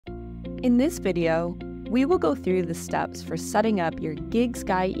In this video, we will go through the steps for setting up your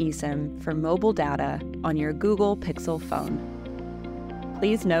GigSky eSIM for mobile data on your Google Pixel phone.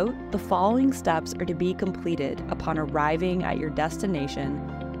 Please note, the following steps are to be completed upon arriving at your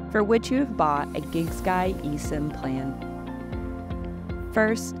destination for which you have bought a GigSky eSIM plan.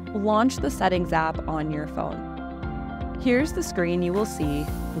 First, launch the Settings app on your phone. Here's the screen you will see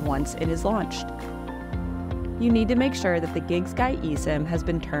once it is launched. You need to make sure that the GigSky eSIM has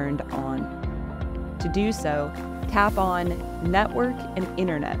been turned on. To do so, tap on Network and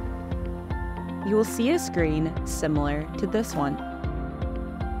Internet. You will see a screen similar to this one.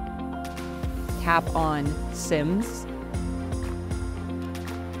 Tap on SIMs.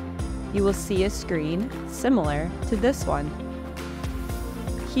 You will see a screen similar to this one.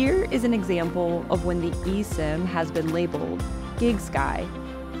 Here is an example of when the eSIM has been labeled GigSky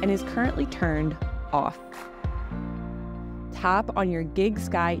and is currently turned off. Tap on your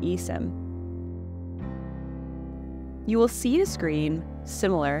GigSky eSIM. You will see a screen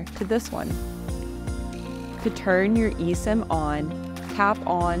similar to this one. To turn your eSIM on, tap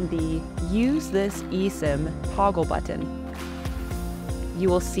on the Use this eSIM toggle button. You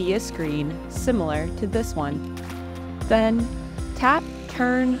will see a screen similar to this one. Then tap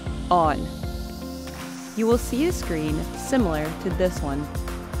Turn On. You will see a screen similar to this one.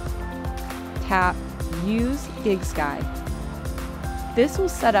 Tap Use GigSky. This will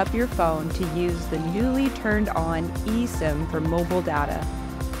set up your phone to use the newly turned on eSIM for mobile data.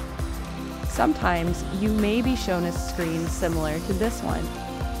 Sometimes you may be shown a screen similar to this one.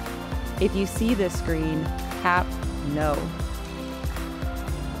 If you see this screen, tap No.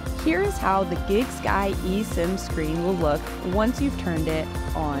 Here is how the GigSky eSIM screen will look once you've turned it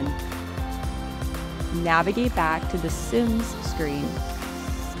on. Navigate back to the SIMs screen.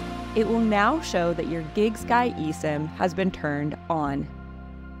 It will now show that your GigSky eSIM has been turned on.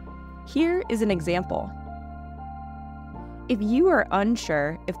 Here is an example. If you are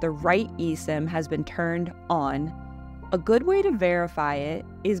unsure if the right eSIM has been turned on, a good way to verify it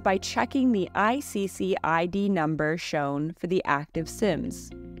is by checking the ICC ID number shown for the active SIMs.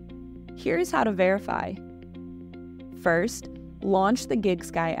 Here's how to verify. First, launch the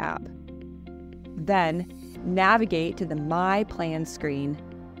GigSky app. Then, navigate to the My Plan screen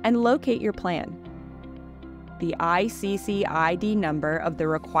and locate your plan. The ICC ID number of the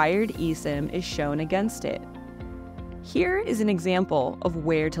required eSIM is shown against it. Here is an example of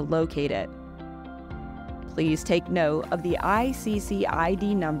where to locate it. Please take note of the ICC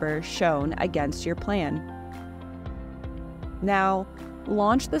ID number shown against your plan. Now,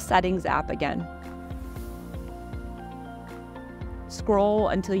 launch the Settings app again. Scroll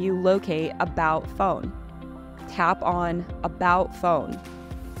until you locate About Phone. Tap on About Phone.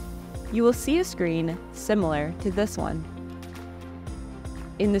 You will see a screen similar to this one.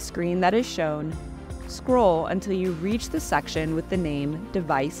 In the screen that is shown, scroll until you reach the section with the name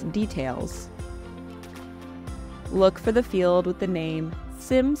Device Details. Look for the field with the name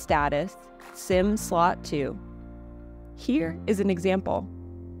SIM Status, SIM Slot 2. Here is an example.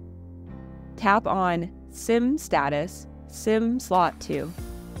 Tap on SIM Status, SIM Slot 2.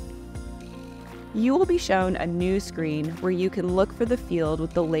 You will be shown a new screen where you can look for the field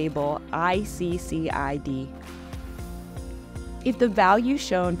with the label ICC ID. If the value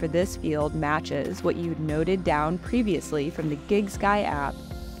shown for this field matches what you noted down previously from the GigSky app,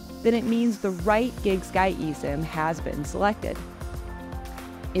 then it means the right GigSky eSIM has been selected.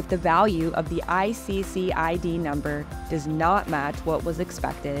 If the value of the ICC ID number does not match what was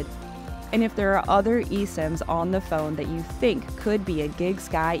expected, and if there are other eSIMs on the phone that you think could be a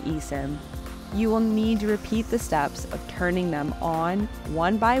GigSky eSIM, you will need to repeat the steps of turning them on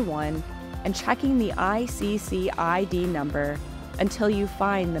one by one and checking the ICC ID number until you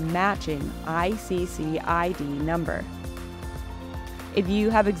find the matching ICC ID number. If you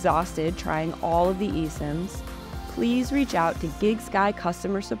have exhausted trying all of the eSIMs, please reach out to GigSky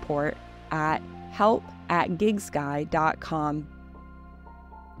customer support at help@gigsky.com.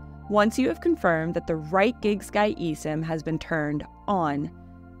 Once you have confirmed that the right GigSky eSIM has been turned on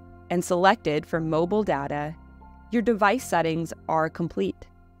and selected for mobile data, your device settings are complete.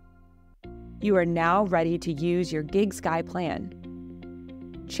 You are now ready to use your GigSky plan.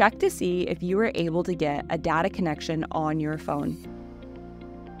 Check to see if you are able to get a data connection on your phone.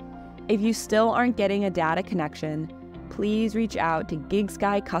 If you still aren't getting a data connection, please reach out to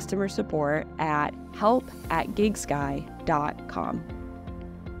GigSky customer support at help@gigsky.com.